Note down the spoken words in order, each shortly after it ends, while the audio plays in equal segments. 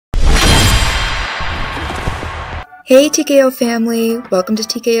Hey TKO family, welcome to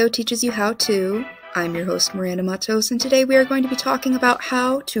TKO Teaches You How To. I'm your host Miranda Matos, and today we are going to be talking about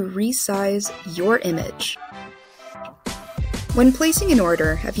how to resize your image. When placing an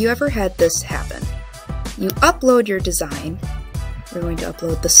order, have you ever had this happen? You upload your design. We're going to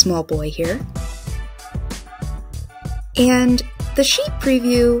upload the small boy here. And the sheet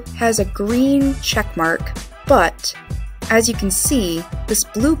preview has a green check mark, but as you can see, this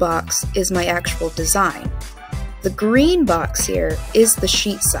blue box is my actual design. The green box here is the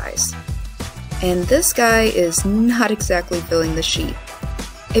sheet size, and this guy is not exactly filling the sheet.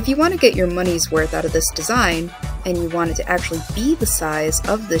 If you want to get your money's worth out of this design, and you want it to actually be the size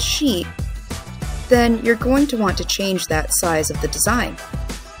of the sheet, then you're going to want to change that size of the design.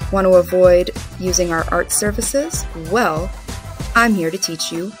 Want to avoid using our art services? Well, I'm here to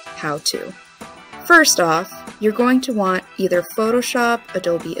teach you how to. First off, you're going to want either Photoshop,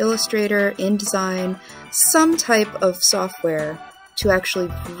 Adobe Illustrator, InDesign, some type of software to actually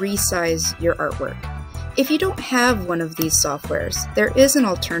resize your artwork. If you don't have one of these softwares, there is an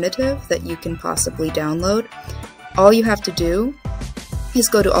alternative that you can possibly download. All you have to do is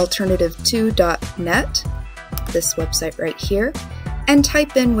go to alternative2.net, this website right here, and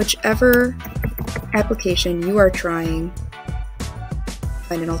type in whichever application you are trying to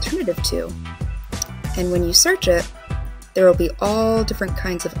find an alternative to. And when you search it, there will be all different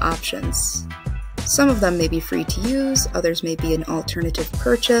kinds of options. Some of them may be free to use, others may be an alternative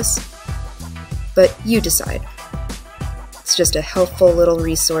purchase, but you decide. It's just a helpful little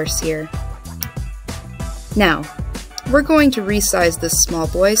resource here. Now, we're going to resize this small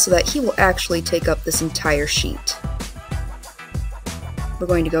boy so that he will actually take up this entire sheet. We're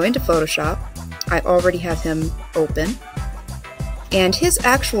going to go into Photoshop. I already have him open. And his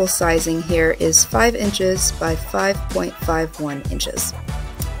actual sizing here is 5 inches by 5.51 inches.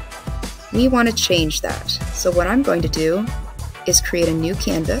 We want to change that. So what I'm going to do is create a new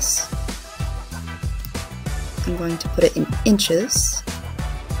canvas. I'm going to put it in inches.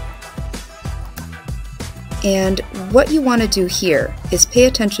 And what you want to do here is pay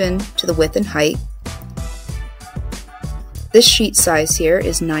attention to the width and height. This sheet size here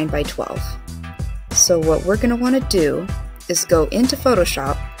is 9 by 12. So what we're going to want to do is go into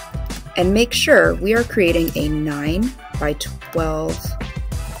Photoshop and make sure we are creating a 9 by 12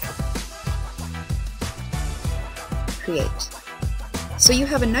 create. So you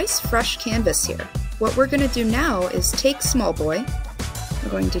have a nice fresh canvas here. What we're going to do now is take small boy.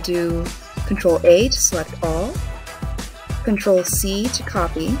 We're going to do Control A to select all, Control C to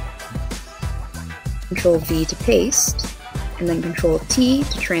copy, Control V to paste, and then Control T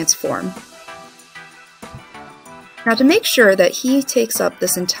to transform. Now to make sure that he takes up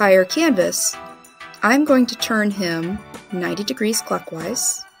this entire canvas, I'm going to turn him 90 degrees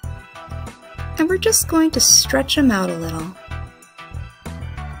clockwise, and we're just going to stretch him out a little.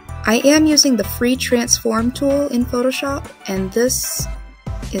 I am using the free transform tool in Photoshop, and this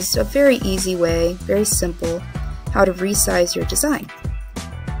is a very easy way, very simple, how to resize your design.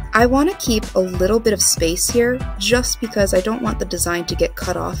 I want to keep a little bit of space here just because I don't want the design to get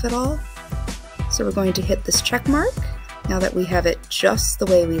cut off at all. So we're going to hit this check mark. Now that we have it just the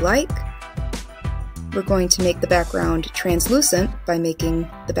way we like, we're going to make the background translucent by making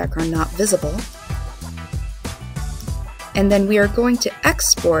the background not visible. And then we are going to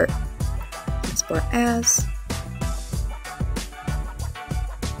export as.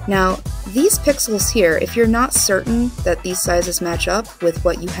 Now, these pixels here, if you're not certain that these sizes match up with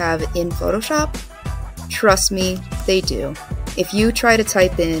what you have in Photoshop, trust me, they do. If you try to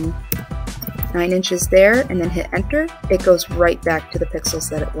type in 9 inches there and then hit enter, it goes right back to the pixels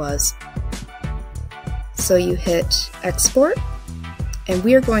that it was. So you hit export, and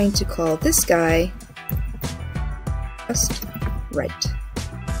we are going to call this guy just right.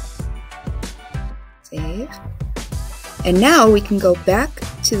 Save. And now we can go back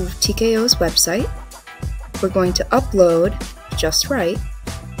to TKO's website. We're going to upload just right.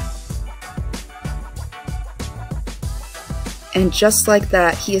 And just like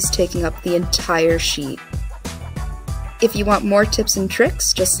that, he is taking up the entire sheet. If you want more tips and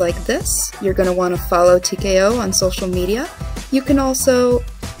tricks just like this, you're going to want to follow TKO on social media. You can also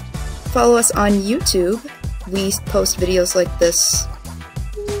follow us on YouTube. We post videos like this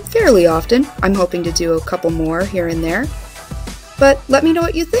fairly often. I'm hoping to do a couple more here and there. But let me know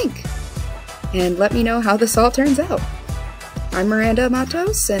what you think, and let me know how this all turns out. I'm Miranda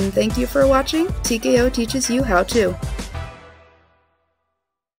Matos, and thank you for watching TKO Teaches You How To.